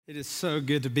It is so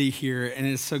good to be here, and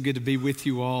it is so good to be with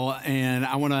you all. And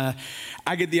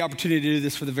I get the opportunity to do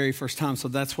this for the very first time, so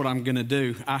that's what I'm going to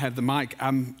do. I have the mic.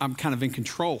 I'm kind of in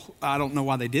control. I don't know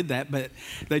why they did that, but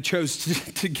they chose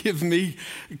to give me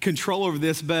control over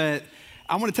this. But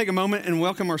I want to take a moment and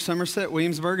welcome our Somerset,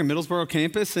 Williamsburg, and Middlesboro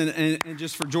campus, and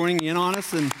just for joining in on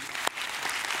us. And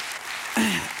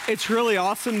it's really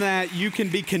awesome that you can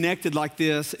be connected like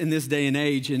this in this day and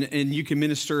age, and you can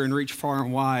minister and reach far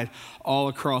and wide all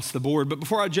across the board. But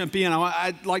before I jump in,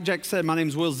 like Jack said, my name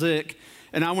is Will Zick,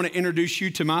 and I want to introduce you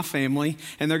to my family,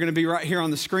 and they're going to be right here on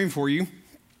the screen for you.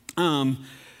 I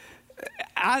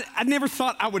never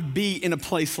thought I would be in a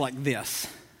place like this.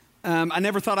 I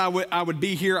never thought I would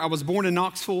be here. I was born in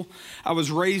Knoxville. I was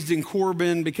raised in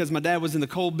Corbin because my dad was in the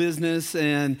coal business,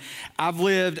 and I've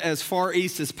lived as far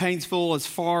east as Paintsville, as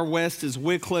far west as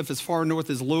Wycliffe, as far north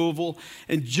as Louisville,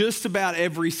 and just about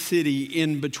every city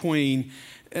in between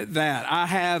that. I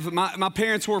have, my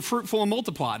parents were fruitful and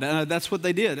multiplied. That's what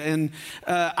they did. And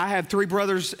I have three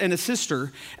brothers and a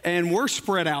sister, and we're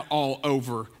spread out all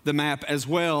over the map as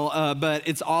well. But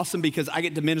it's awesome because I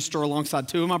get to minister alongside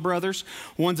two of my brothers.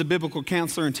 One's a biblical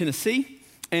counselor in Tennessee,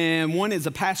 and one is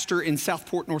a pastor in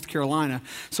Southport, North Carolina.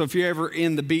 So if you're ever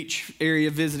in the beach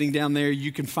area visiting down there,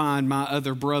 you can find my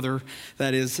other brother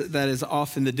that is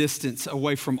off in the distance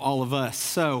away from all of us.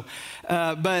 So,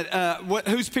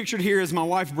 who's pictured here is my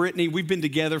wife, Brittany. We've been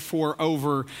together for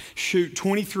over,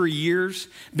 23 years,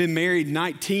 been married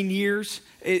 19 years.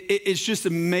 It's just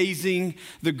amazing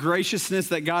the graciousness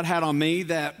that God had on me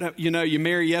that, you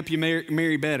marry up, you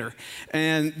marry better.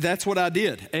 And that's what I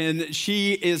did. And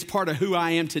she is part of who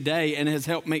I am today and has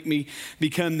helped make me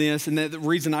become this. And that's the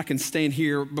reason I can stand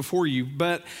here before you.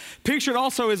 But pictured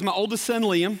also is my oldest son,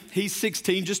 Liam. He's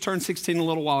 16, just turned 16 a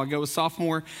little while ago, a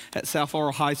sophomore at South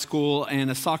Laurel High School,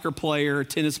 and a soccer player, a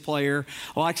tennis player,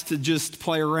 likes to just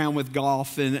play around with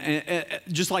golf and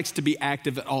just likes to be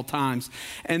active at all times.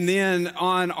 And then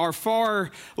on my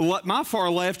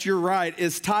far left, you're right,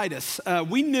 is Titus.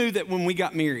 We knew that when we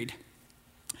got married,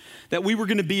 that we were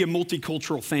going to be a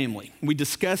multicultural family. We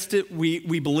discussed it,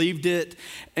 we believed it,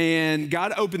 and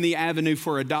God opened the avenue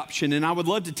for adoption. And I would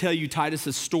love to tell you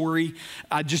Titus's story.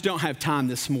 I just don't have time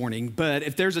this morning. But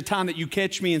if there's a time that you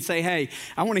catch me and say, hey,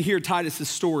 I want to hear Titus's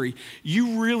story,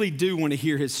 you really do want to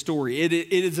hear his story. It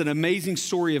is an amazing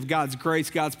story of God's grace,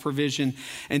 God's provision,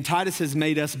 and Titus has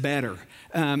made us better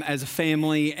as a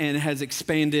family and has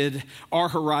expanded our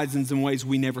horizons in ways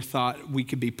we never thought we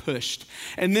could be pushed.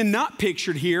 And then not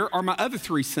pictured here are my other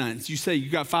three sons. You say you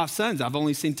got 5 sons. I've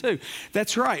only seen 2.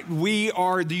 That's right. We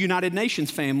are the United Nations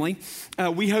family.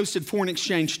 We hosted foreign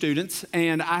exchange students,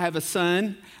 and I have a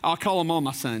son. I'll call them all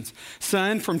my sons.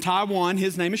 Son from Taiwan.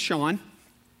 His name is Sean.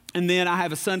 And then I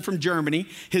have a son from Germany.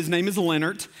 His name is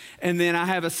Leonard. And then I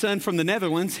have a son from the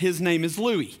Netherlands. His name is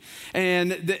Louis.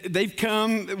 And they've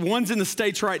come. One's in the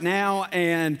States right now,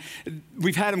 and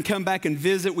we've had them come back and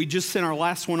visit. We just sent our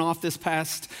last one off this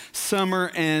past summer,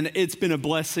 and it's been a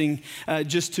blessing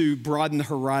just to broaden the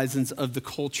horizons of the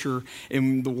culture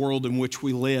in the world in which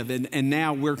we live. And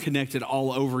now we're connected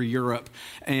all over Europe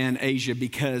and Asia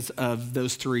because of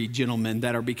those 3 gentlemen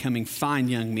that are becoming fine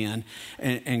young men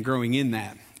and growing in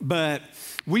that. But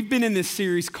we've been in this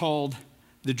series called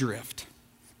The Drift.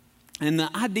 And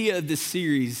the idea of this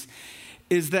series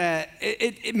is that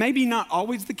it may be not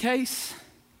always the case,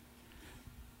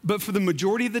 but for the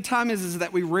majority of the time is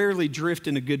that we rarely drift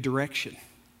in a good direction.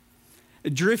 A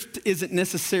drift isn't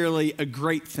necessarily a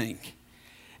great thing.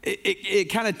 It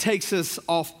kind of takes us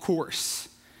off course.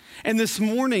 And this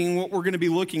morning, what we're going to be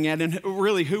looking at, and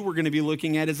really who we're going to be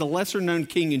looking at, is a lesser-known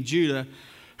king in Judah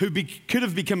who could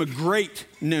have become a great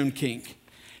known king.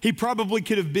 He probably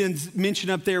could have been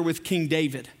mentioned up there with King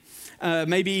David,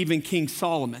 maybe even King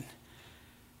Solomon.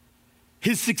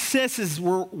 His successes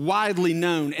were widely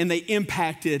known, and they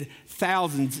impacted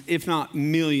thousands, if not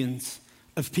millions,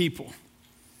 of people.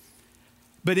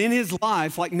 But in his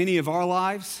life, like many of our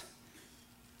lives,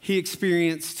 he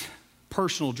experienced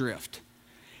personal drift.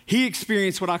 He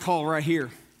experienced what I call right here,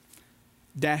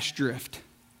 dash drift.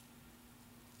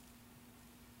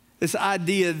 This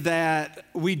idea that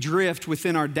we drift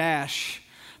within our dash.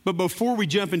 But before we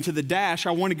jump into the dash,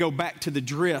 I want to go back to the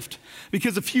drift.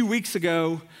 Because a few weeks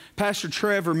ago, Pastor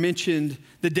Trevor mentioned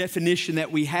the definition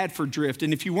that we had for drift.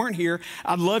 And if you weren't here,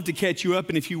 I'd love to catch you up.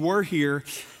 And if you were here,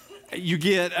 you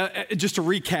get just a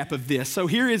recap of this. So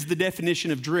here is the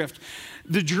definition of drift.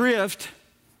 The drift,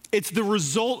 it's the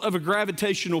result of a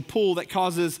gravitational pull that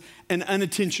causes an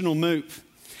unintentional move.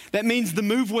 That means the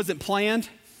move wasn't planned.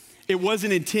 It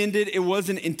wasn't intended. It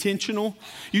wasn't intentional.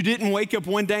 You didn't wake up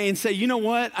one day and say, you know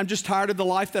what? I'm just tired of the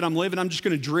life that I'm living. I'm just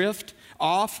going to drift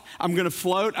off. I'm going to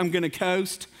float. I'm going to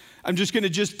coast. I'm just going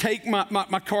to take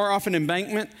my car off an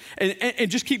embankment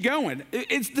and just keep going.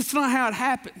 That's not how it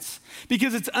happens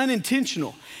because it's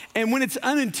unintentional. And when it's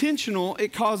unintentional,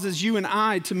 it causes you and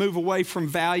I to move away from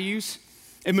values.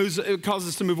 It causes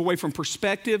us to move away from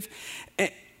perspective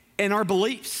and our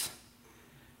beliefs.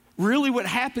 Really what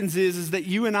happens is that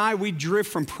you and I, we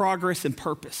drift from progress and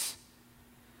purpose.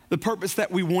 The purpose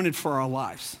that we wanted for our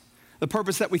lives. The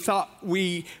purpose that we thought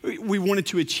we wanted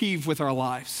to achieve with our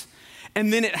lives.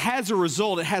 And then it has a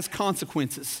result, it has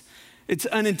consequences. It's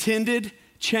unintended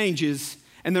changes,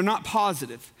 and they're not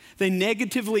positive. They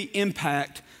negatively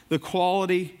impact the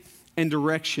quality and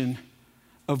direction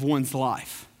of one's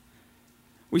life.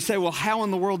 We say, well, how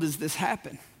in the world does this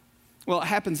happen? Well, it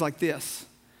happens like this.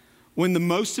 When the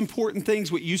most important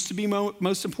things, what used to be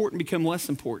most important, become less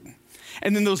important.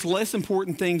 And then those less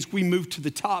important things, we move to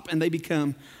the top and they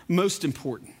become most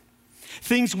important.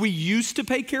 Things we used to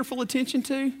pay careful attention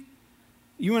to,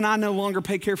 you and I no longer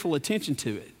pay careful attention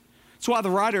to it. That's why the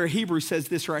writer of Hebrews says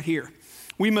this right here.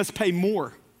 We must pay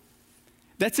more.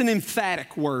 That's an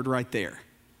emphatic word right there.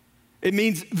 It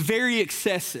means very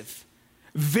excessive,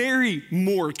 very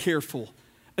more careful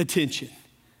attention.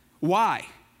 Why?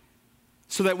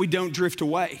 So that we don't drift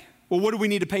away. Well, what do we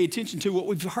need to pay attention to? What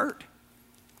we've heard.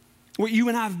 What you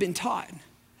and I have been taught.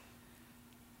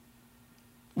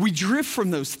 We drift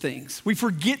from those things. We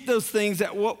forget those things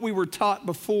that what we were taught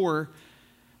before,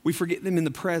 we forget them in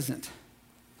the present.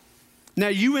 Now,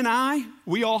 you and I,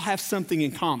 we all have something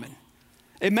in common.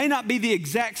 It may not be the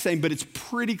exact same, but it's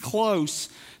pretty close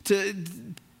to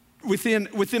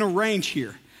within a range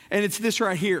here. And it's this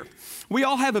right here. We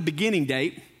all have a beginning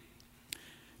date,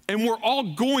 and we're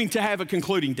all going to have a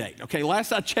concluding date. Okay,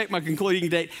 last I checked, my concluding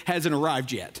date hasn't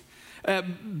arrived yet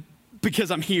because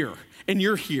I'm here. And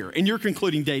you're here, and your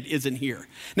concluding date isn't here.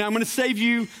 Now, I'm going to save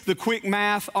you the quick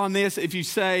math on this. If you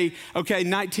say, okay,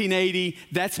 1980,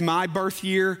 that's my birth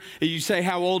year. You say,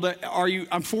 how old are you?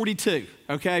 I'm 42,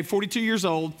 okay, 42 years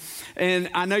old. And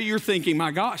I know you're thinking,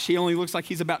 my gosh, he only looks like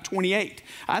he's about 28.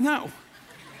 I know.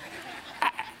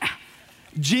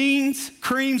 Jeans,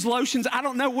 creams, lotions, I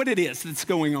don't know what it is that's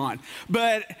going on.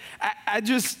 But I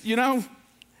just,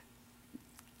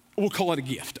 we'll call it a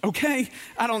gift, okay?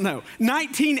 I don't know.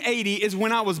 1980 is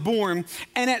when I was born,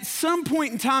 and at some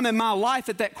point in time in my life,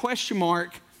 at that question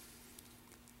mark,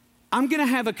 I'm gonna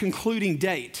have a concluding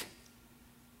date.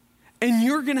 And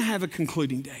you're gonna have a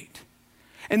concluding date.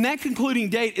 And that concluding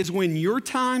date is when your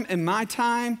time and my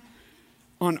time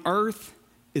on earth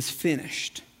is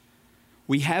finished.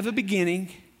 We have a beginning,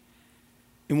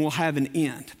 and we'll have an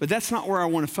end. But that's not where I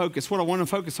wanna focus. What I wanna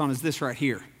focus on is this right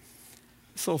here.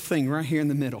 This little thing right here in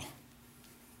the middle.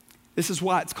 This is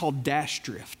why it's called dash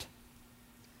drift.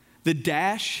 The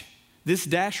dash, this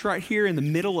dash right here in the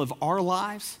middle of our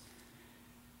lives,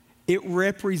 it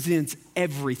represents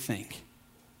everything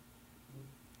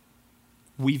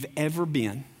we've ever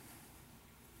been,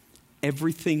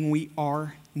 everything we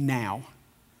are now,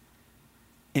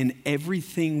 and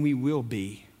everything we will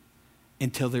be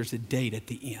until there's a date at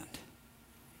the end.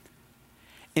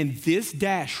 And this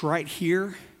dash right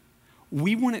here,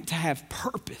 we want it to have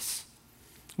purpose.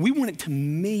 We want it to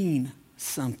mean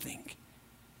something.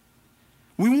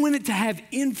 We want it to have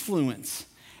influence,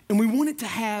 and we want it to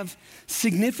have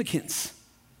significance.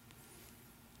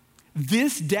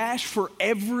 This dash for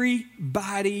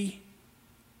everybody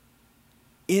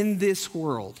in this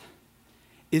world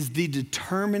is the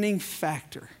determining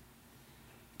factor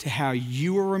to how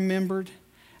you are remembered,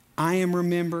 I am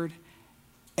remembered,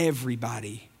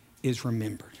 everybody is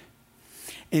remembered.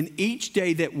 And each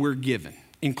day that we're given,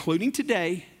 including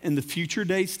today and the future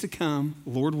days to come,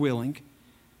 Lord willing,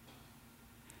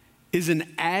 is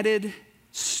an added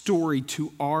story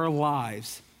to our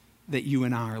lives that you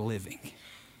and I are living.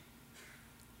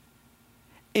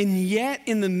 And yet,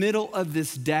 in the middle of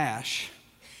this dash,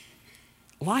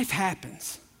 life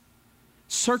happens.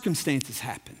 Circumstances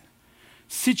happen.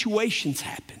 Situations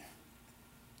happen.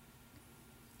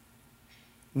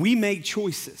 We make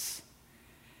choices.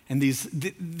 And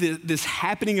this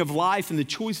happening of life and the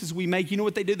choices we make, you know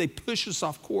what they do? They push us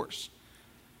off course.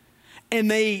 And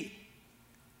they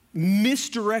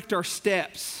misdirect our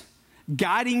steps,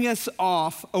 guiding us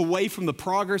off away from the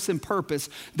progress and purpose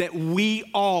that we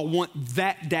all want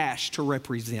that dash to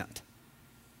represent.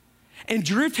 And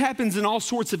drift happens in all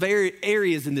sorts of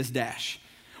areas in this dash.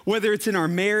 Whether it's in our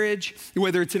marriage,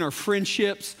 whether it's in our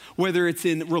friendships, whether it's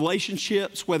in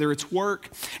relationships, whether it's work.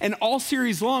 And all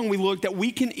series long, we looked at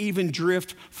we can even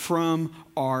drift from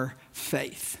our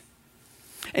faith.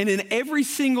 And in every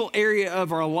single area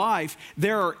of our life,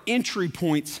 there are entry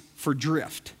points for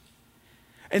drift.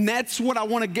 And that's what I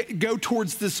want to go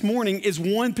towards this morning is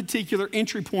one particular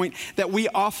entry point that we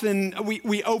often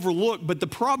we overlook, but the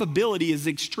probability is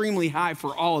extremely high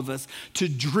for all of us to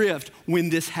drift when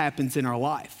this happens in our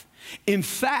life. In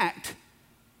fact,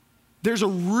 there's a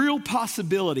real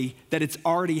possibility that it's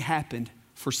already happened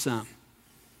for some.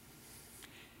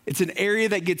 It's an area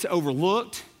that gets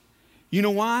overlooked. You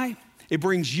know why? It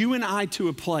brings you and I to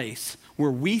a place where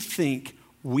we think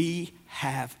we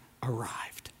have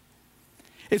arrived.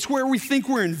 It's where we think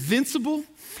we're invincible,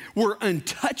 we're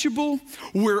untouchable,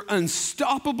 we're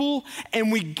unstoppable, and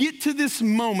we get to this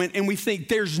moment and we think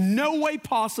there's no way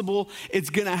possible it's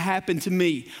gonna happen to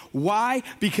me. Why?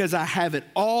 Because I have it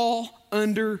all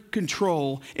under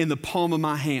control in the palm of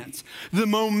my hands. The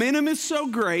momentum is so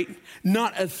great,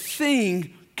 not a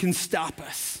thing can stop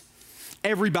us.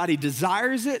 Everybody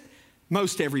desires it,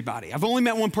 most everybody. I've only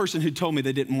met one person who told me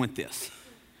they didn't want this.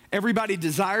 Everybody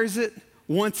desires it,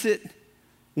 wants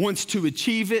to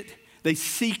achieve it, they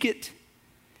seek it.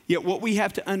 Yet what we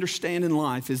have to understand in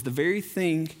life is the very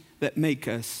thing that makes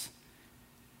us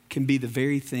can be the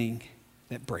very thing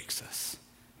that breaks us.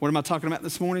 What am I talking about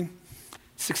this morning?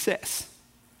 Success.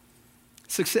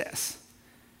 Success.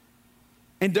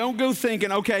 And don't go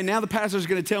thinking, okay, now the pastor's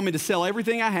gonna tell me to sell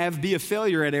everything I have, be a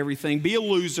failure at everything, be a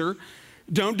loser,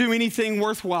 don't do anything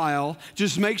worthwhile,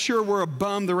 just make sure we're a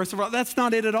bum the rest of our life. That's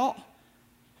not it at all.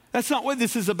 That's not what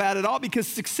this is about at all, because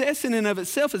success in and of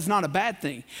itself is not a bad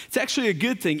thing. It's actually a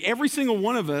good thing. Every single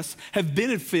one of us have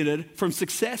benefited from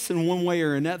success in one way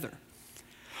or another.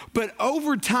 But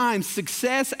over time,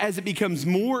 success, as it becomes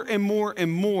more and more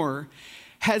and more,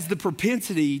 has the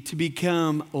propensity to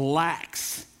become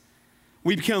lax.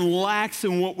 We become lax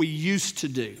in what we used to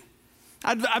do.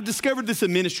 I've discovered this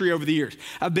in ministry over the years.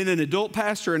 I've been an adult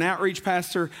pastor, an outreach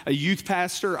pastor, a youth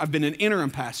pastor. I've been an interim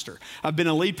pastor. I've been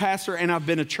a lead pastor, and I've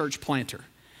been a church planter.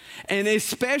 And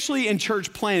especially in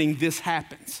church planting, this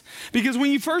happens. Because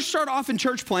when you first start off in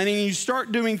church planting and you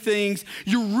start doing things,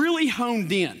 you're really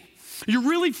honed in. You're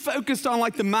really focused on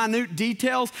like the minute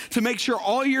details to make sure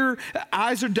all your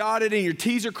I's are dotted and your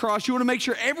T's are crossed. You want to make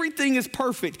sure everything is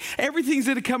perfect. Everything's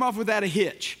going to come off without a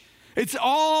hitch. It's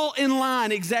all in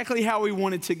line exactly how we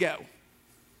want it to go.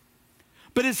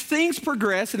 But as things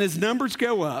progress and as numbers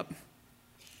go up,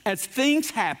 as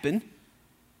things happen,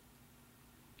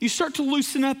 you start to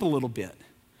loosen up a little bit.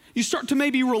 You start to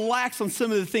maybe relax on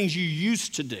some of the things you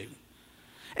used to do.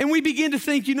 And we begin to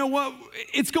think, you know what,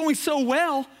 it's going so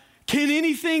well, can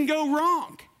anything go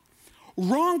wrong?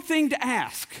 Wrong thing to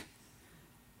ask.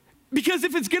 Because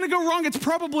if it's gonna go wrong, it's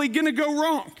probably gonna go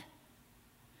wrong.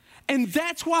 And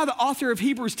that's why the author of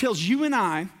Hebrews tells you and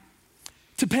I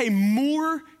to pay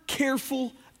more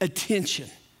careful attention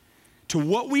to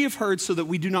what we have heard so that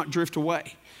we do not drift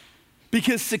away.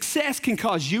 Because success can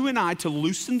cause you and I to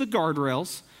loosen the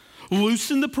guardrails,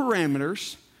 loosen the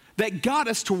parameters that got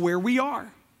us to where we are.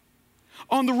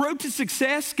 On the road to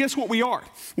success, guess what we are?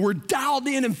 We're dialed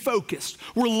in and focused.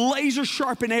 We're laser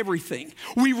sharp in everything.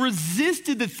 We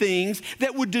resisted the things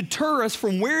that would deter us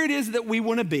from where it is that we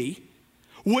want to be,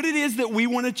 what it is that we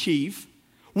want to achieve,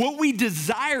 what we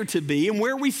desire to be, and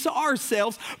where we saw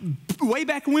ourselves way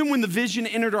back when the vision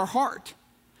entered our heart.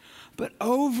 But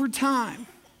over time,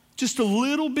 just a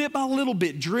little bit by little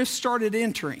bit, drift started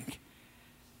entering.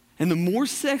 And the more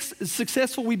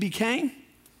successful we became,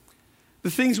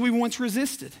 the things we once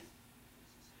resisted,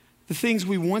 the things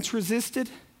we once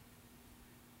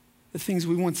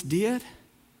did,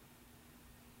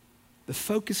 the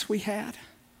focus we had,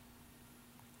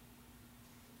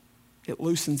 it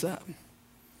loosens up.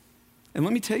 And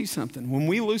let me tell you something, when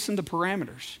we loosen the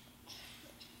parameters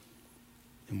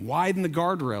and widen the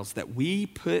guardrails that we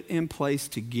put in place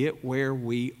to get where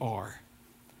we are,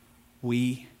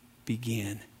 we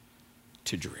begin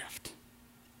to drift.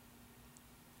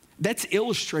 That's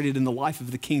illustrated in the life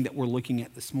of the king that we're looking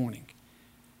at this morning.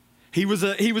 He was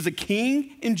a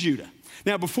king in Judah.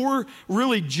 Now, before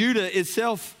really Judah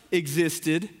itself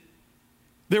existed,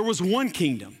 there was one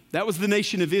kingdom. That was the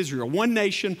nation of Israel. One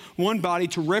nation, one body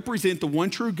to represent the one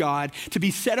true God, to be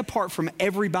set apart from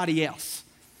everybody else.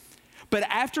 But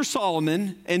after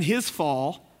Solomon and his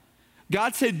fall,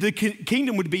 God said the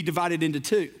kingdom would be divided into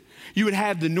two. You would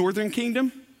have the northern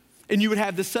kingdom and you would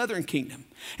have the southern kingdom.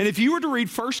 And if you were to read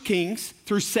 1 Kings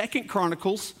through 2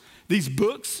 Chronicles, these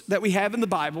books that we have in the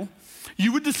Bible,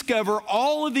 you would discover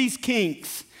all of these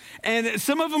kings. And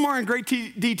some of them are in great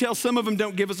detail. Some of them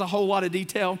don't give us a whole lot of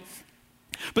detail.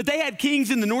 But they had kings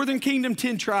in the northern kingdom,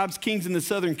 10 tribes, kings in the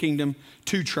southern kingdom,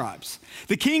 2 tribes.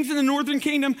 The kings in the northern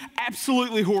kingdom,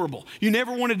 absolutely horrible. You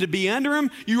never wanted to be under them.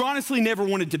 You honestly never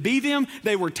wanted to be them.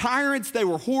 They were tyrants, they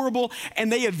were horrible,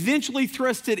 and they eventually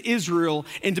thrusted Israel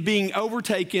into being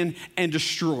overtaken and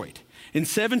destroyed in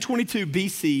 722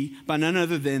 BC by none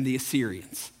other than the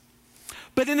Assyrians.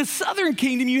 But in the southern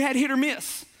kingdom, you had hit or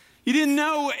miss. You didn't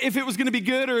know if it was going to be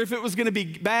good or if it was going to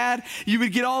be bad. You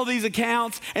would get all these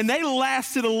accounts, and they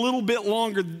lasted a little bit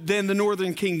longer than the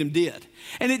northern kingdom did.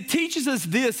 And it teaches us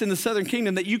this in the southern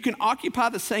kingdom, that you can occupy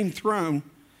the same throne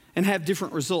and have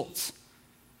different results.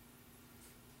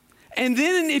 And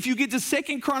then if you get to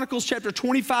 2 Chronicles chapter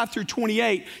 25 through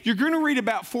 28, you're going to read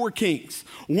about 4 kings.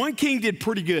 1 king did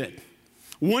pretty good.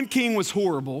 1 king was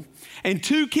horrible. And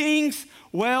 2 kings,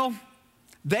 well,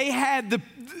 they had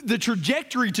the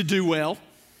trajectory to do well,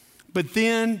 but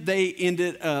then they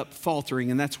ended up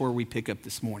faltering, and that's where we pick up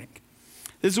this morning.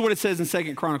 This is what it says in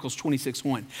 2 Chronicles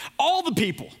 26:1. All the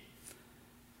people.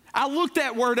 I looked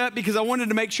that word up because I wanted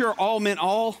to make sure all meant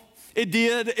all. It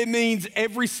did. It means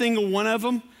every single one of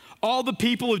them. All the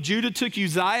people of Judah took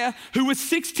Uzziah, who was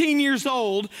 16 years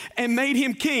old, and made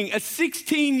him king. A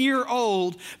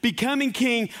 16-year-old becoming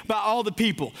king by all the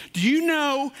people. Do you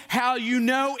know how you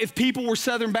know if people were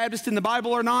Southern Baptist in the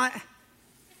Bible or not?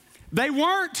 They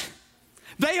weren't.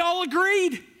 They all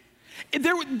agreed.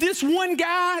 This one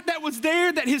guy that was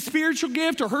there, that his spiritual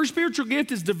gift or her spiritual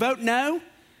gift is to vote no,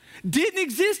 didn't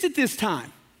exist at this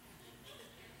time.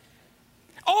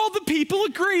 All the people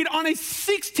agreed on a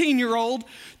 16-year-old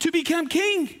to become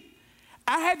king.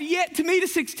 I have yet to meet a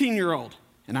 16-year-old,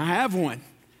 and I have one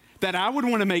that I would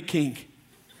want to make king.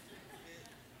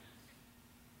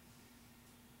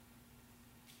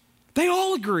 They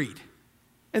all agreed,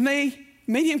 and they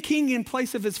made him king in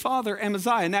place of his father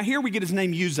Amaziah. Now here we get his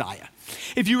name Uzziah.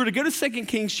 If you were to go to 2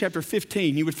 Kings chapter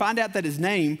 15, you would find out that his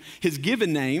name, his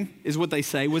given name, is what they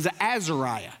say, was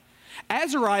Azariah.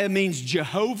 Azariah means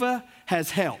Jehovah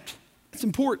has helped. It's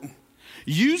important.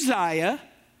 Uzziah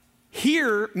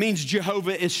here means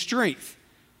Jehovah is strength.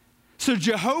 So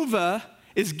Jehovah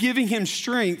is giving him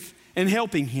strength and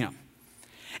helping him.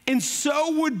 And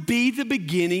so would be the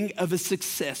beginning of a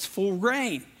successful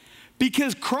reign,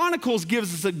 because Chronicles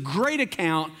gives us a great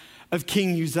account of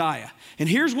King Uzziah. And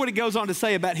here's what it goes on to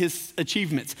say about his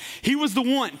achievements. He was the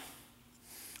one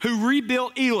who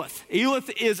rebuilt Elath. Elath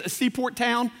is a seaport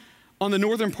town on the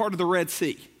northern part of the Red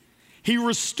Sea. He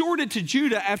restored it to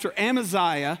Judah after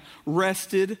Amaziah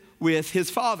rested with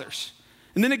his fathers.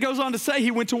 And then it goes on to say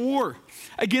he went to war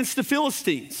against the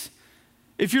Philistines.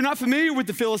 If you're not familiar with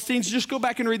the Philistines, just go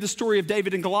back and read the story of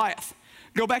David and Goliath.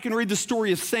 Go back and read the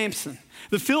story of Samson.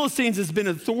 The Philistines has been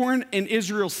a thorn in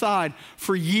Israel's side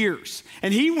for years.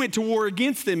 And he went to war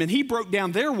against them, and he broke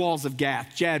down their walls of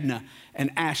Gath, Jabneh, and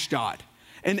Ashdod,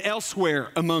 and elsewhere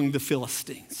among the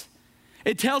Philistines.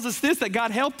 It tells us this, that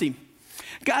God helped him.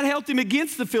 God helped him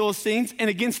against the Philistines and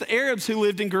against the Arabs who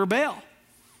lived in Gerbel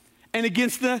and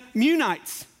against the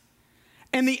Munites.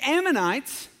 And the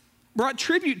Ammonites brought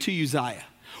tribute to Uzziah.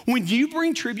 When you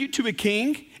bring tribute to a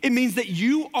king, it means that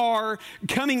you are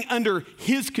coming under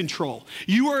his control.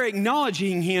 You are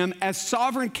acknowledging him as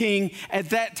sovereign king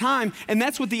at that time, and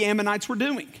that's what the Ammonites were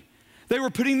doing. They were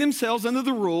putting themselves under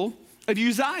the rule of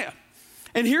Uzziah.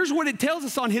 And here's what it tells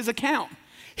us on his account.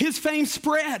 His fame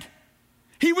spread.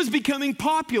 He was becoming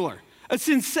popular, a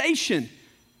sensation,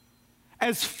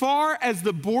 as far as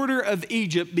the border of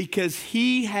Egypt, because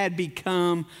he had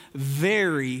become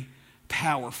very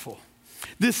powerful.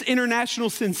 This international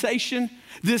sensation,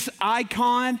 this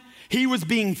icon, he was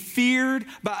being feared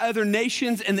by other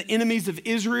nations and the enemies of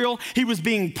Israel. He was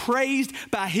being praised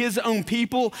by his own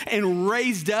people and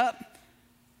raised up.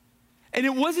 And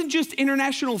it wasn't just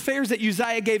international affairs that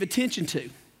Uzziah gave attention to.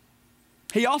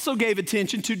 He also gave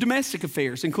attention to domestic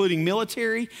affairs, including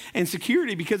military and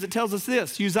security, because it tells us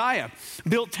this. Uzziah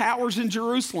built towers in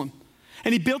Jerusalem,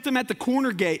 and he built them at the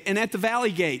corner gate and at the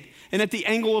valley gate and at the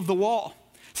angle of the wall.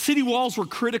 City walls were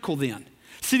critical then.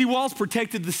 City walls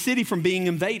protected the city from being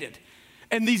invaded.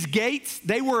 And these gates,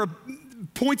 they were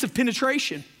points of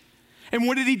penetration. And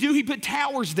what did he do? He put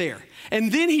towers there.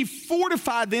 And then he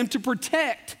fortified them to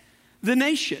protect the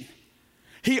nation.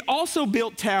 He also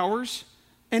built towers,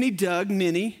 and he dug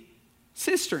many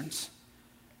cisterns.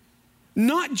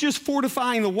 Not just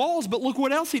fortifying the walls, but look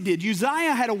what else he did.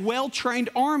 Uzziah had a well-trained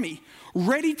army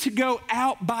ready to go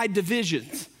out by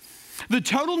divisions. The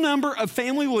total number of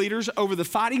family leaders over the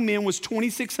fighting men was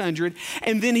 2,600,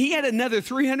 and then he had another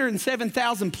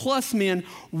 307,000 plus men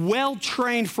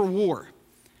well-trained for war.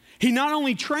 He not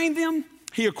only trained them,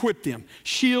 He equipped them.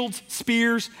 Shields,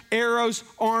 spears, arrows,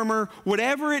 armor,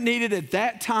 whatever it needed at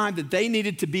that time that they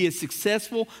needed to be a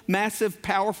successful, massive,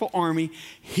 powerful army,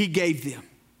 he gave them.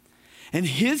 And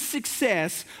his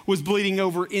success was bleeding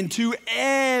over into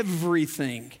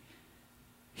everything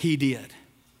he did.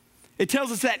 It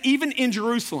tells us that even in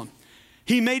Jerusalem,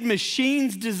 he made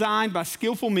machines designed by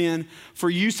skillful men for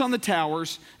use on the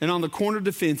towers and on the corner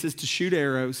defenses to shoot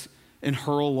arrows and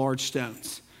hurl large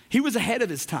stones. He was ahead of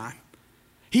his time.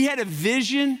 He had a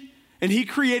vision and he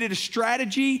created a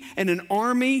strategy and an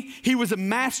army. He was a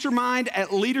mastermind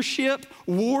at leadership,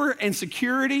 war, and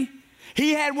security.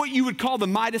 He had what you would call the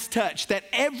Midas touch, that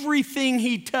everything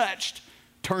he touched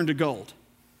turned to gold.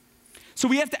 So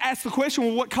we have to ask the question,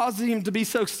 well, what caused him to be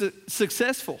so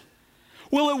successful?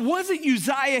 Well, it wasn't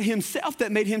Uzziah himself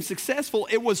that made him successful.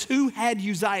 It was who had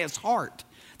Uzziah's heart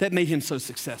that made him so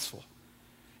successful.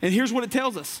 And here's what it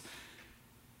tells us.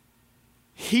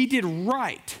 He did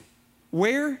right.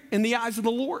 Where? In the eyes of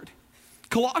the Lord.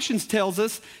 Colossians tells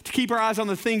us to keep our eyes on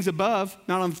the things above,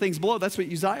 not on the things below. That's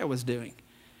what Uzziah was doing.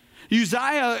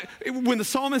 Uzziah, when the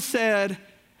psalmist said,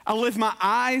 I lift my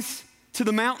eyes to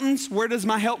the mountains, where does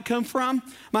my help come from?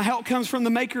 My help comes from the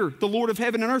Maker, the Lord of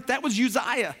heaven and earth. That was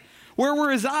Uzziah. Where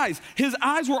were his eyes? His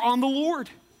eyes were on the Lord.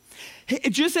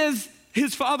 Just as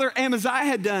his father Amaziah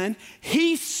had done,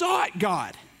 he sought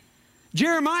God.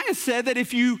 Jeremiah said that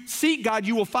if you seek God,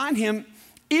 you will find him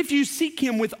if you seek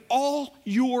him with all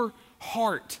your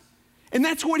heart. And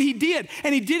that's what he did.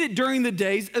 And he did it during the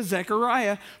days of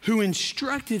Zechariah, who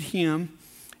instructed him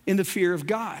in the fear of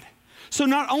God. So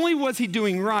not only was he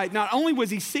doing right, not only was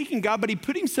he seeking God, but he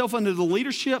put himself under the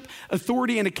leadership,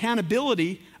 authority, and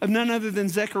accountability of none other than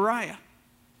Zechariah.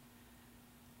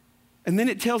 And then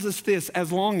it tells us this,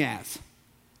 as long as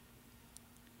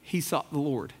he sought the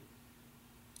Lord,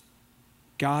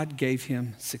 God gave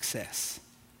him success.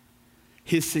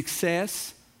 His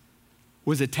success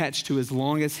was attached to as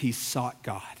long as he sought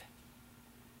God.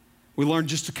 We learned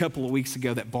just a couple of weeks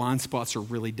ago that blind spots are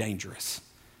really dangerous.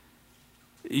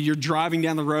 You're driving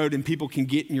down the road and people can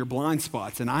get in your blind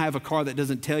spots. And I have a car that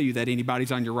doesn't tell you that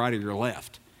anybody's on your right or your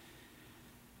left.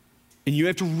 And you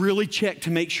have to really check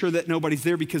to make sure that nobody's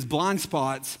there, because blind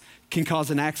spots can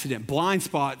cause an accident. Blind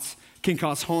spots can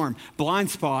cause harm. Blind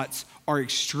spots are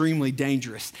extremely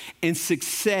dangerous. And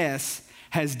success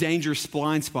has dangerous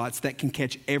blind spots that can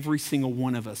catch every single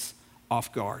one of us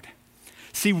off guard.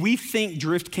 See, we think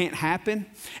drift can't happen,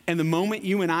 and the moment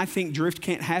you and I think drift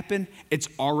can't happen, it's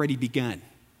already begun.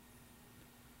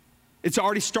 It's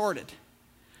already started.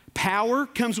 Power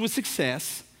comes with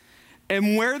success,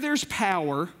 and where there's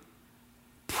power,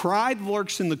 pride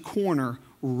lurks in the corner,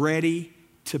 ready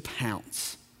to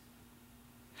pounce.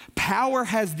 Power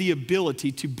has the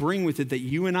ability to bring with it that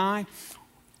you and I,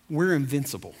 we're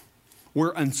invincible.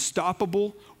 We're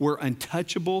unstoppable, we're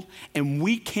untouchable, and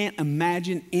we can't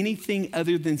imagine anything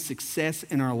other than success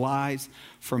in our lives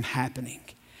from happening.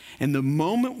 And the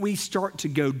moment we start to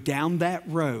go down that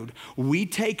road, we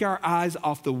take our eyes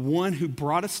off the one who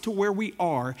brought us to where we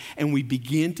are, and we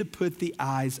begin to put the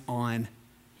eyes on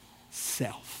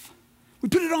self. We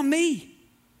put it on me.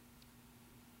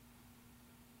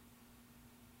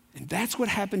 And that's what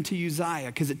happened to Uzziah,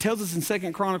 because it tells us in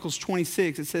 2 Chronicles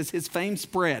 26, it says his fame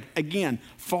spread, again,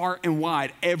 far and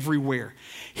wide, everywhere.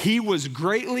 He was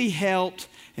greatly helped,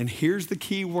 and here's the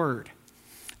key word,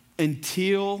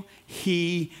 until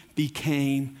he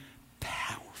became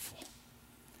powerful.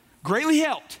 Greatly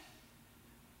helped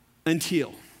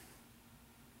until.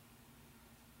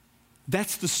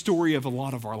 That's the story of a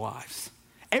lot of our lives.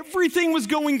 Everything was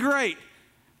going great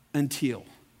until.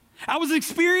 I was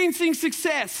experiencing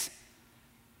success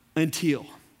until.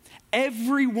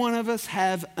 Every one of us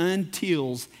have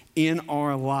untils in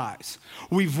our lives.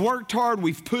 We've worked hard,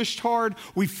 we've pushed hard,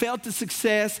 we've felt the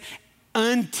success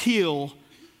until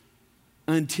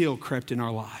crept in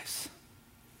our lives.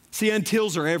 See,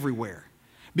 untils are everywhere,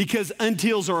 because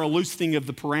untils are a loosening of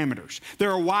the parameters.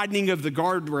 They're a widening of the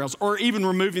guardrails, or even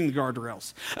removing the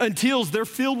guardrails. Untils, they're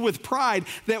filled with pride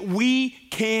that we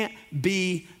can't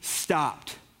be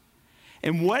stopped.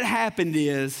 And what happened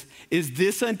is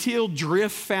this until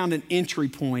drift found an entry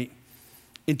point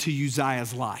into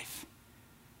Uzziah's life.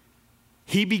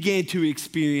 He began to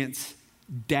experience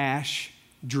dash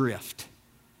drift.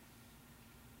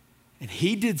 And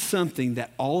he did something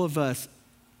that all of us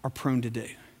are prone to do.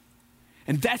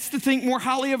 And that's to think more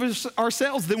highly of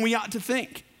ourselves than we ought to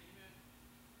think.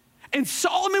 And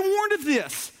Solomon warned of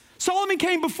this. Solomon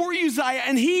came before Uzziah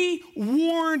and he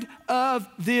warned of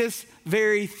this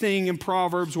very thing in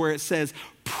Proverbs, where it says,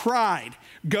 pride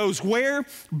goes where?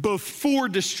 Before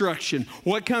destruction.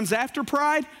 What comes after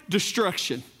pride?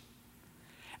 Destruction.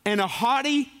 and a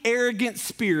haughty, arrogant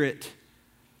spirit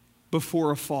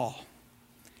before a fall.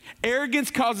 Arrogance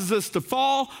causes us to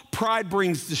fall. Pride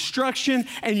brings destruction.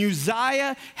 And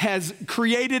Uzziah has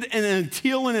created an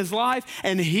until in his life,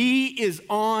 and he is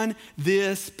on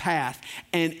this path.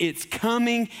 And it's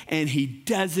coming, and he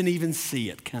doesn't even see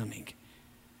it coming.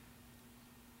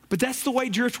 But that's the way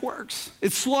drift works.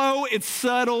 It's slow, it's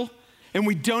subtle, and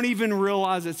we don't even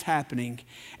realize it's happening.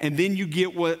 And then you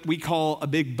get what we call a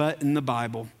big but in the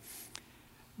Bible.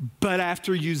 But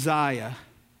after Uzziah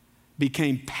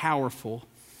became powerful,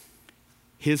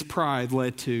 his pride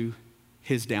led to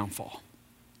his downfall.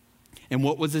 And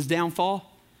what was his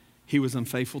downfall? He was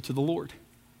unfaithful to the Lord.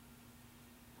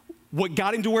 What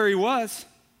got him to where he was,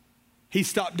 he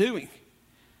stopped doing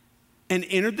and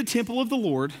entered the temple of the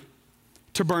Lord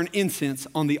to burn incense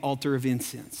on the altar of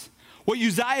incense. What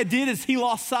Uzziah did is he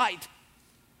lost sight.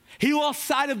 He lost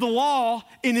sight of the law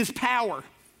in his power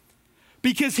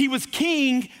because he was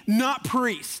king, not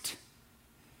priest.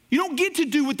 You don't get to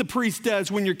do what the priest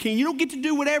does when you're king. You don't get to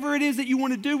do whatever it is that you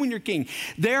want to do when you're king.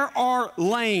 There are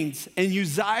lanes, and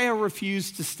Uzziah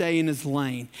refused to stay in his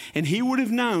lane. And he would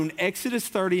have known Exodus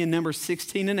 30 and Numbers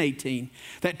 16 and 18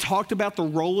 that talked about the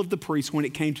role of the priest when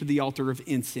it came to the altar of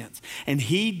incense. And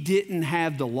he didn't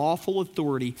have the lawful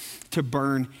authority to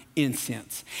burn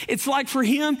incense. It's like for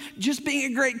him, just being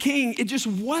a great king, it just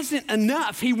wasn't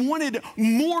enough. He wanted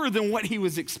more than what he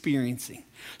was experiencing.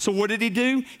 So what did he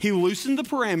do? He loosened the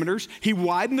parameters. He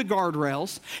widened the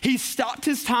guardrails. He stopped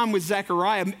his time with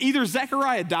Zechariah. Either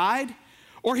Zechariah died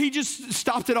or he just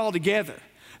stopped it altogether.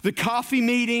 The coffee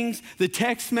meetings, the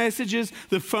text messages,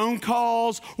 the phone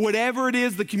calls, whatever it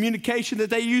is, the communication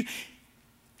that they use,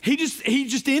 he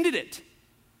just ended it.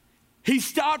 He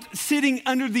stopped sitting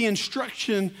under the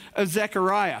instruction of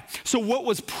Zechariah. So what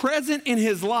was present in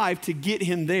his life to get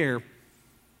him there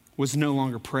was no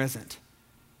longer present.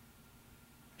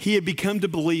 He had become to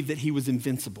believe that he was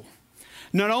invincible.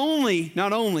 Not only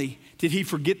did he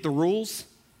forget the rules,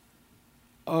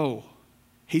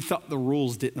 he thought the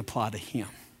rules didn't apply to him.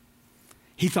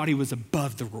 He thought he was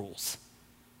above the rules.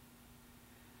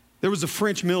 There was a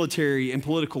French military and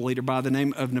political leader by the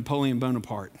name of Napoleon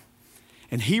Bonaparte,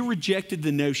 and he rejected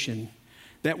the notion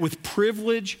that with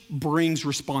privilege brings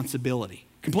responsibility.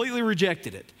 Completely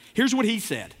rejected it. Here's what he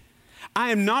said: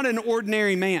 I am not an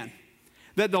ordinary man,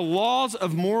 that the laws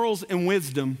of morals and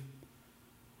wisdom,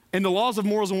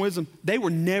 they were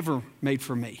never made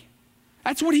for me.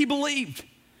 That's what he believed.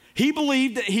 He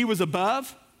believed that he was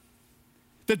above,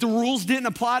 that the rules didn't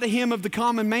apply to him of the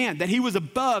common man, that he was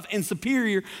above and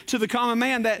superior to the common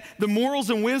man, that the morals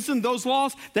and wisdom, those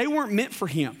laws, they weren't meant for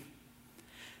him.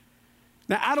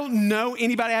 Now, I don't know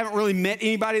anybody, I haven't really met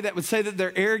anybody that would say that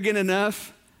they're arrogant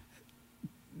enough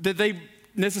that they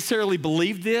necessarily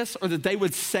believe this or that they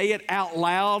would say it out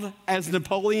loud as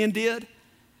Napoleon did.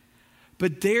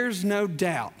 But there's no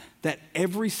doubt that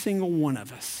every single one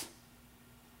of us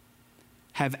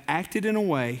have acted in a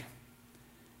way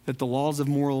that the laws of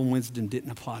moral and wisdom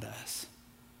didn't apply to us.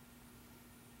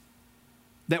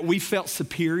 That we felt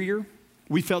superior,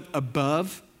 we felt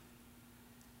above,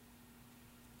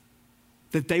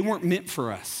 that they weren't meant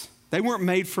for us. They weren't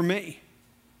made for me.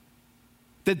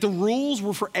 That the rules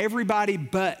were for everybody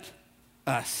but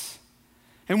us.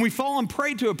 And we fall and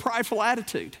prey to a prideful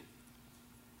attitude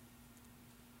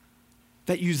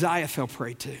that Uzziah fell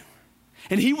prey to.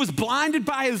 And he was blinded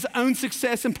by his own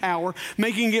success and power,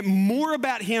 making it more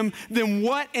about him than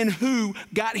what and who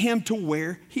got him to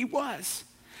where he was.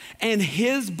 And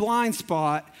his blind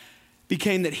spot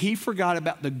became that he forgot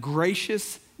about the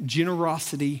gracious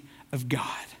generosity of God.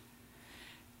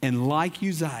 And like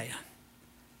Uzziah,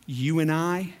 you and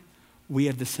I, we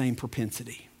have the same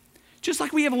propensity. Just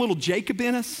like we have a little Jacob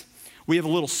in us, we have a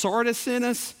little Sardis in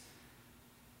us,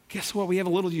 guess what? We have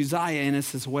a little Uzziah in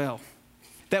us as well.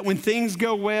 That when things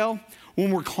go well,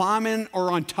 when we're climbing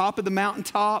or on top of the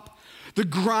mountaintop, the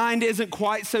grind isn't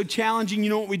quite so challenging. You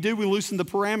know what we do? We loosen the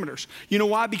parameters. You know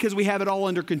why? Because we have it all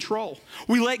under control.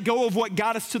 We let go of what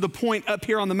got us to the point up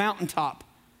here on the mountaintop.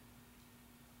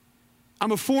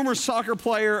 I'm a former soccer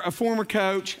player, a former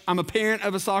coach. I'm a parent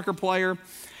of a soccer player.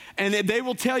 And they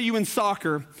will tell you in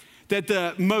soccer that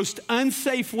the most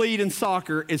unsafe lead in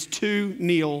soccer is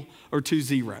 2-0 or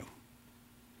 2-0.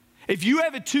 If you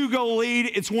have a 2-goal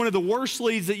lead, it's one of the worst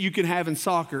leads that you can have in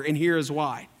soccer, and here is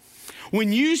why.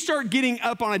 When you start getting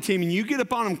up on a team and you get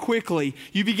up on them quickly,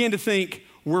 you begin to think,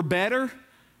 we're better,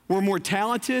 we're more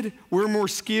talented, we're more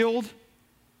skilled,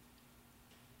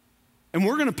 and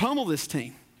we're going to pummel this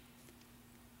team.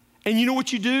 And you know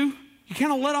what you do? You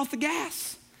kind of let off the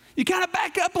gas. You kind of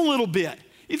back up a little bit.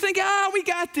 You think, we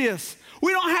got this.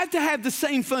 We don't have to have the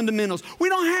same fundamentals. We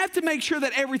don't have to make sure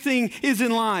that everything is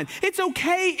in line. It's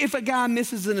okay if a guy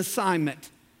misses an assignment.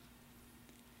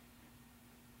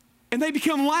 And they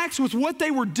become lax with what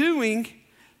they were doing,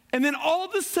 and then all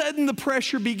of a sudden the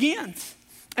pressure begins,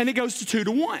 and it goes to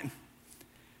 2-1.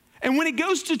 And when it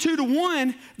goes to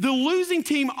 2-1, the losing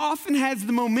team often has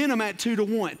the momentum at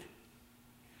 2-1.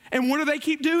 And what do they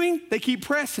keep doing? They keep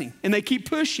pressing, and they keep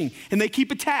pushing, and they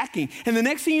keep attacking. And the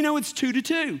next thing you know, it's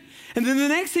 2-2. And then the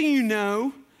next thing you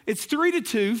know, it's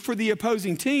 3-2 for the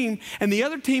opposing team, and the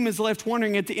other team is left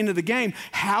wondering at the end of the game,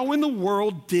 how in the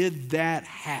world did that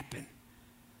happen?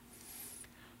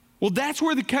 Well, that's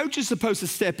where the coach is supposed to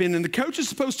step in, and the coach is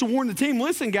supposed to warn the team,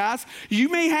 listen, guys, you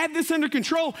may have this under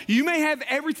control. You may have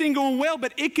everything going well,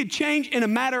 but it could change in a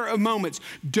matter of moments.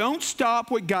 Don't stop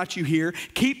what got you here.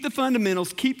 Keep the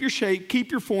fundamentals, keep your shape,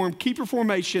 keep your form, keep your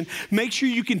formation. Make sure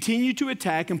you continue to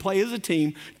attack and play as a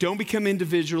team. Don't become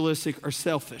individualistic or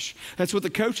selfish. That's what the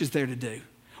coach is there to do.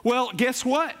 Well, guess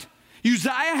what?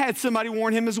 Uzziah had somebody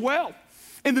warn him as well.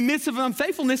 In the midst of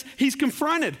unfaithfulness, he's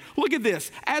confronted. Look at this.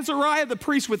 Azariah the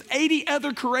priest with 80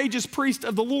 other courageous priests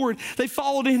of the Lord, they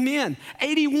followed him in.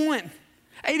 81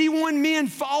 men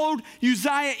followed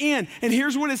Uzziah in. And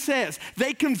here's what it says.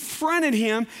 They confronted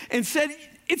him and said,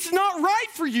 it's not right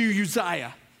for you,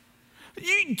 Uzziah.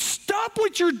 You stop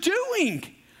what you're doing.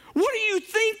 What are you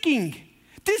thinking?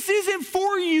 This isn't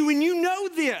for you, and you know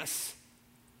this.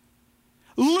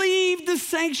 Leave the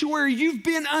sanctuary. You've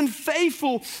been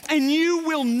unfaithful, and you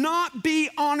will not be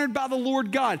honored by the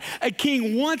Lord God. A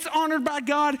king once honored by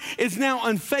God is now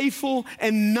unfaithful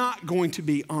and not going to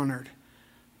be honored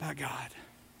by God.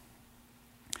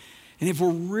 And if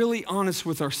we're really honest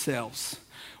with ourselves,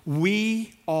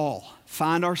 we all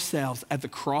find ourselves at the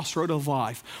crossroad of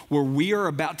life where we are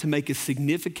about to make a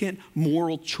significant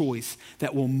moral choice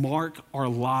that will mark our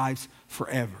lives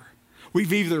forever.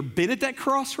 We've either been at that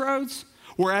crossroads,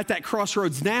 we're at that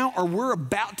crossroads now, or we're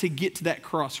about to get to that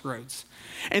crossroads.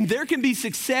 And there can be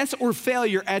success or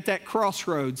failure at that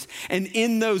crossroads and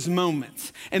in those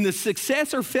moments. And the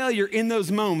success or failure in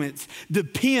those moments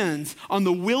depends on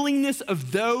the willingness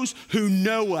of those who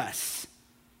know us.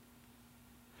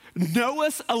 Know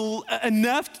us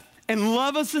enough and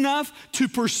love us enough to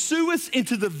pursue us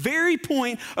into the very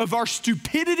point of our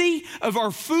stupidity, of our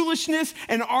foolishness,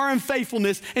 and our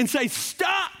unfaithfulness and say,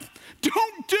 stop.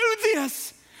 Don't do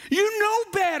this. You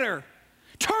know better.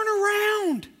 Turn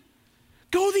around.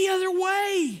 Go the other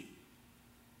way.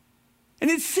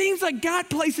 And it seems like God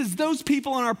places those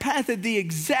people on our path at the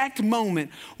exact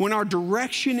moment when our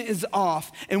direction is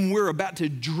off and we're about to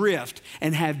drift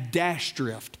and have dash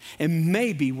drift. And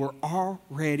maybe we're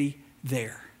already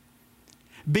there.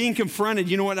 Being confronted,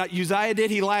 you know what Uzziah did?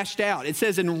 He lashed out. It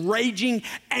says in raging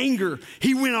anger,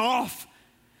 he went off.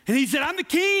 And he said, I'm the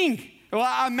king. Well,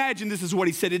 I imagine this is what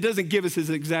he said. It doesn't give us his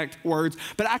exact words,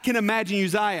 but I can imagine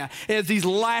Uzziah as he's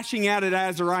lashing out at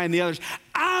Azariah and the others.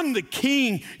 I'm the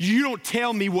king. You don't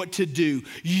tell me what to do.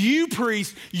 You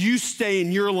priest, you stay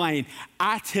in your lane.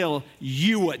 I tell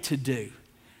you what to do.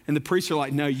 And the priests are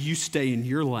like, no, you stay in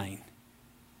your lane.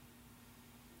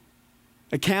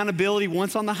 Accountability,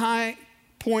 once on the high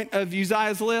point of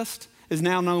Uzziah's list, is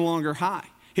now no longer high.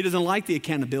 He doesn't like the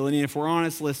accountability. And if we're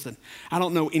honest, listen, I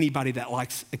don't know anybody that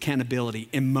likes accountability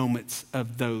in moments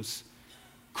of those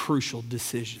crucial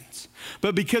decisions.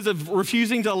 But because of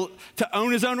refusing to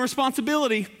own his own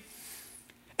responsibility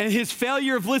and his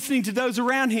failure of listening to those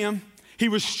around him, he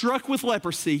was struck with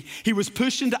leprosy. He was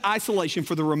pushed into isolation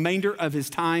for the remainder of his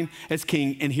time as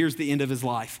king. And here's the end of his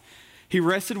life. He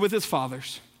rested with his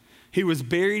fathers. He was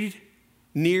buried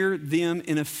near them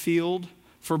in a field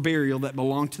for burial that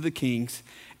belonged to the kings.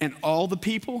 And all the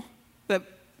people that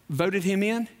voted him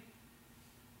in,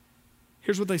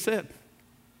 here's what they said.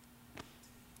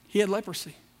 He had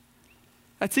leprosy.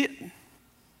 That's it.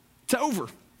 It's over.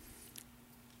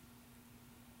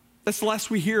 That's the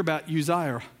last we hear about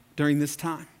Uzziah during this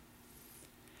time.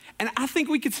 And I think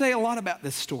we could say a lot about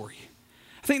this story.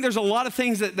 I think there's a lot of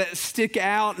things that stick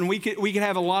out, and we could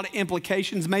have a lot of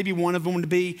implications. Maybe one of them would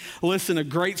be, listen, a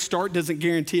great start doesn't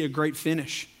guarantee a great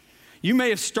finish. You may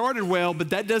have started well,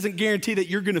 but that doesn't guarantee that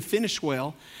you're going to finish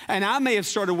well. And I may have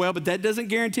started well, but that doesn't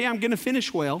guarantee I'm going to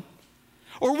finish well.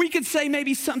 Or we could say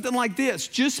maybe something like this: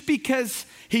 just because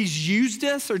he's used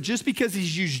us, or just because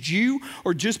he's used you,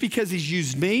 or just because he's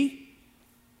used me,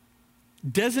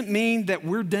 doesn't mean that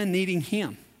we're done needing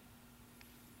him.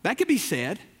 That could be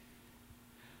said.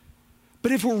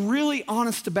 But if we're really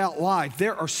honest about life,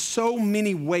 there are so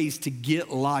many ways to get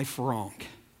life wrong.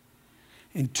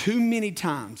 And too many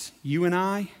times, you and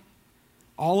I,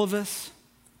 all of us,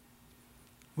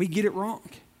 we get it wrong.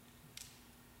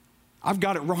 I've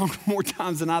got it wrong more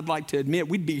times than I'd like to admit.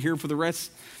 We'd be here for the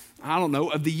rest,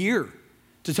 of the year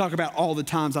to talk about all the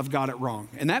times I've got it wrong.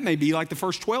 And that may be like the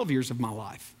first 12 years of my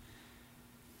life.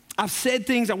 I've said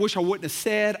things I wish I wouldn't have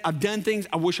said. I've done things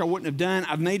I wish I wouldn't have done.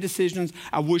 I've made decisions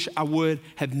I wish I would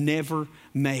have never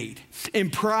made.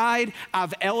 In pride,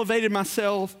 I've elevated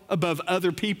myself above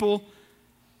other people,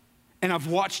 and I've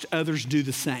watched others do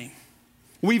the same.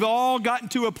 We've all gotten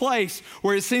to a place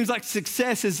where it seems like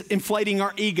success is inflating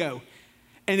our ego,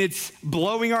 and it's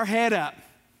blowing our head up.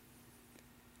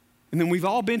 And then we've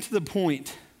all been to the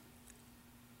point,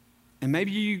 and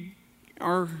maybe you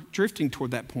are drifting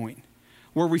toward that point,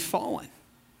 where we've fallen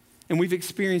and we've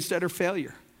experienced utter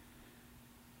failure.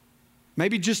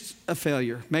 Maybe just a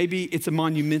failure. Maybe it's a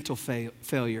monumental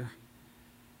failure.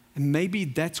 And maybe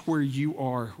that's where you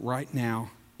are right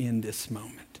now in this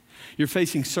moment. You're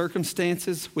facing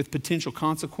circumstances with potential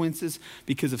consequences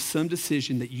because of some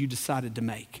decision that you decided to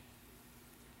make.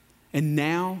 And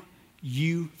now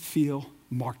you feel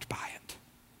marked by it.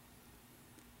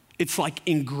 It's like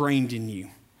ingrained in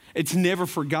you. It's never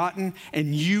forgotten,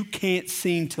 and you can't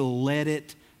seem to let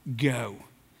it go.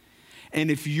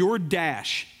 And if your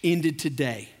dash ended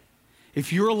today,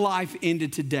 if your life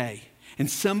ended today, and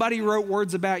somebody wrote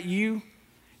words about you,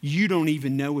 you don't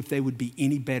even know if they would be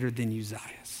any better than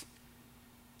Uzziah's.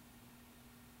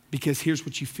 Because here's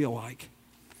what you feel like.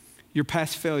 Your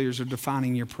past failures are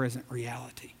defining your present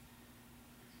reality.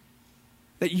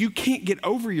 That you can't get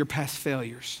over your past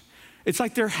failures. It's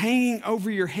like they're hanging over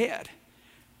your head.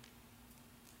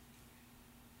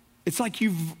 It's like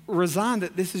you've resigned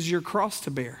that this is your cross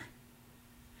to bear.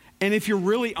 And if you're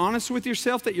really honest with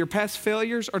yourself that your past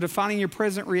failures are defining your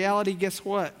present reality, guess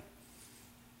what?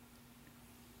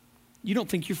 You don't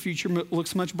think your future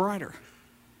looks much brighter.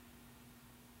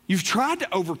 You've tried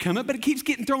to overcome it, but it keeps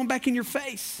getting thrown back in your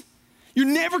face. You're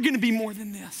never going to be more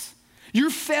than this. Your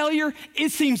failure,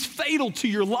 it seems fatal to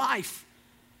your life.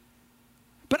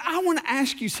 But I want to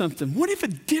ask you something. What if a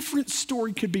different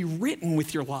story could be written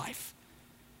with your life?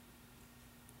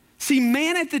 See,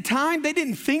 man at the time, they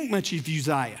didn't think much of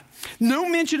Uzziah. No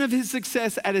mention of his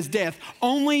success at his death,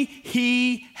 only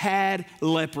he had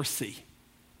leprosy.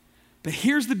 But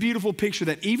here's the beautiful picture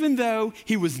that even though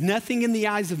he was nothing in the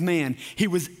eyes of man, he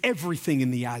was everything in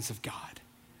the eyes of God.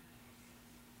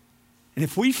 And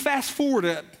if we fast forward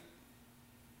it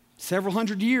several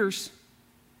hundred years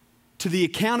to the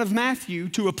account of Matthew,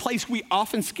 to a place we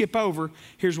often skip over,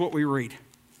 here's what we read.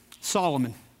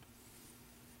 Solomon,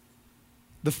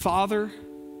 the father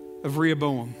of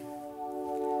Rehoboam,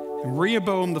 and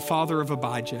Rehoboam the father of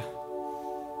Abijah,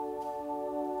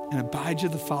 and Abijah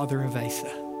the father of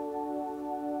Asa.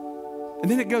 And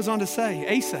then it goes on to say,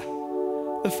 Asa,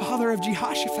 the father of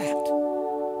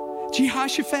Jehoshaphat,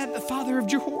 Jehoshaphat the father of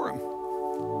Jehoram.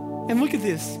 And look at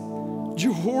this,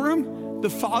 Jehoram the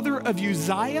father of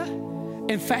Uzziah,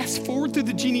 and fast forward through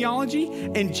the genealogy,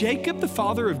 and Jacob the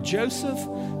father of Joseph,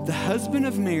 the husband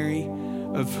of Mary,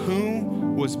 of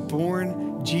whom was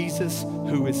born Jesus,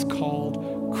 who is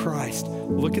called Christ.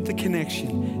 Look at the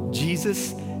connection.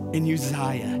 Jesus and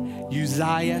Uzziah.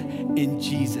 Uzziah and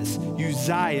Jesus.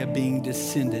 Uzziah being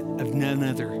descendant of none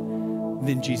other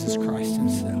than Jesus Christ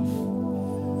himself.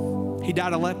 He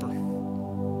died a leper.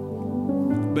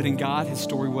 But in God, his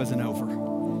story wasn't over.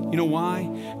 You know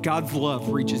why? God's love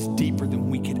reaches deeper than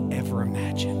we could ever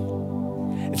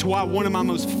imagine. It's why one of my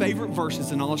most favorite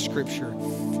verses in all of Scripture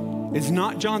is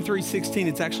not John 3:16,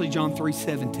 it's actually John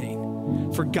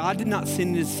 3:17. For God did not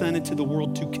send his Son into the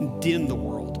world to condemn the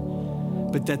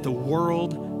world, but that the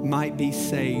world might be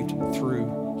saved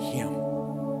through him.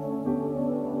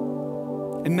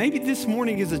 And maybe this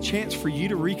morning is a chance for you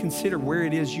to reconsider where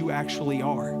it is you actually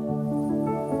are.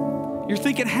 You're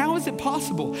thinking, how is it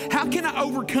possible? How can I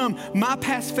overcome my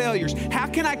past failures? How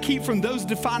can I keep from those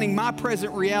defining my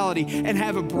present reality and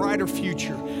have a brighter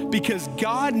future? Because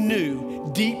God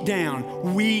knew deep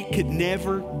down we could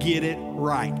never get it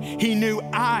right. He knew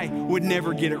I would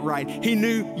never get it right. He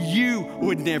knew you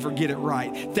would never get it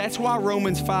right. That's why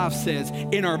Romans 5 says,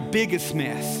 in our biggest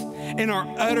mess, in our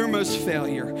uttermost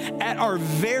failure, at our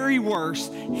very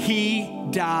worst, he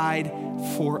died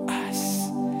for us.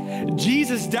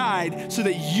 Jesus died so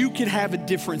that you could have a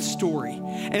different story.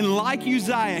 And like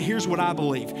Uzziah, here's what I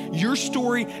believe. Your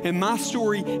story and my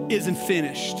story isn't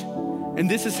finished. And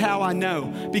this is how I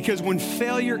know. Because when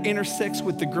failure intersects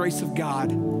with the grace of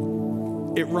God,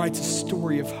 it writes a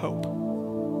story of hope.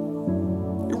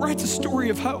 It writes a story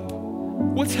of hope.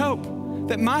 What's hope?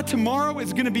 That my tomorrow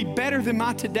is going to be better than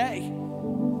my today.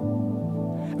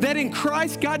 That in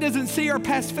Christ, God doesn't see our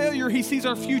past failure, he sees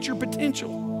our future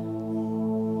potential.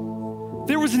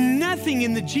 There was nothing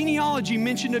in the genealogy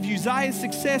mentioned of Uzziah's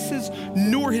successes,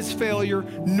 nor his failure,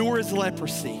 nor his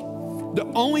leprosy. The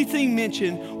only thing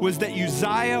mentioned was that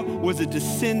Uzziah was a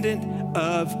descendant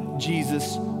of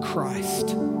Jesus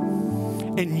Christ.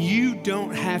 And you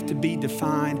don't have to be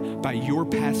defined by your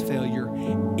past failure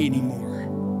anymore.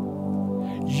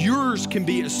 Yours can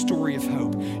be a story of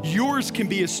hope. Yours can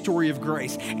be a story of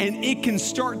grace. And it can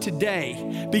start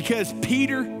today because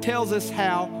Peter tells us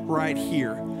how right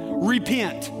here.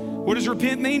 Repent. What does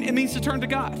repent mean? It means to turn to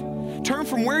God. Turn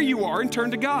from where you are and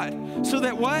turn to God. So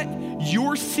that what?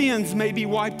 Your sins may be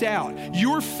wiped out.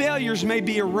 Your failures may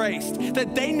be erased.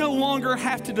 That they no longer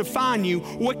have to define you.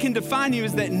 What can define you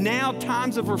is that now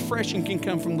times of refreshing can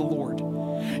come from the Lord.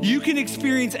 You can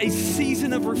experience a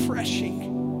season of refreshing.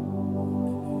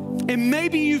 And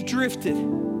maybe you've drifted.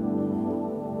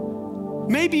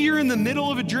 Maybe you're in the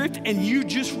middle of a drift and you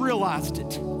just realized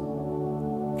it.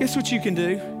 Guess what you can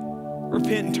do?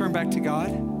 Repent and turn back to God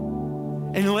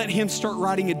and let Him start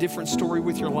writing a different story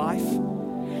with your life.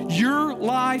 Your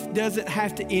life doesn't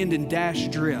have to end in dash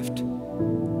drift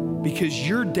because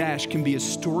your dash can be a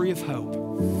story of hope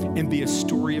and be a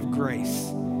story of grace.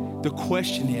 The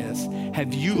question is,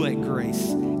 have you let grace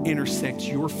intersect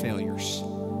your failures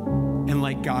and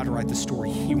let God write the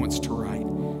story He wants to write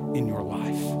in your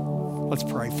life? Let's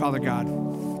pray. Father God,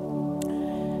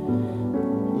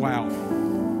 wow.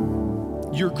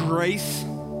 Your grace,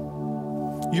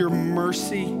 your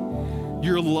mercy,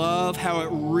 your love, how it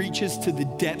reaches to the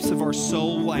depths of our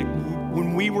soul, like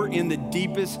when we were in the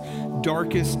deepest,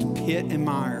 darkest pit and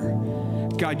mire.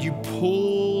 God, you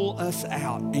pull us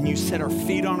out and you set our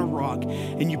feet on a rock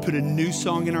and you put a new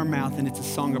song in our mouth, and it's a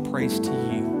song of praise to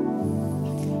you.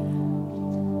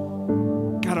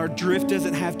 God, our drift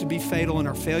doesn't have to be fatal and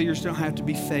our failures don't have to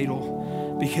be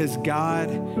fatal because, God,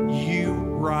 you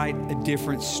write a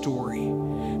different story.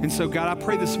 And so, God, I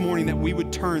pray this morning that we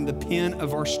would turn the pen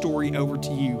of our story over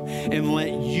to you and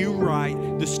let you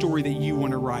write the story that you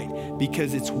want to write,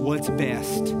 because it's what's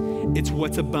best. It's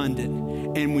what's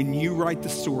abundant. And when you write the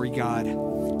story, God,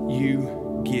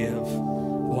 you give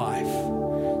life.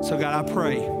 So, God, I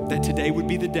pray that today would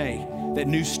be the day that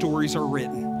new stories are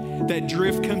written, that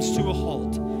drift comes to a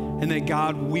halt, and that,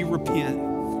 God, we repent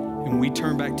and we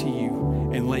turn back to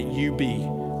you and let you be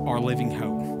our living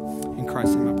hope. In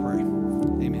Christ's name I pray.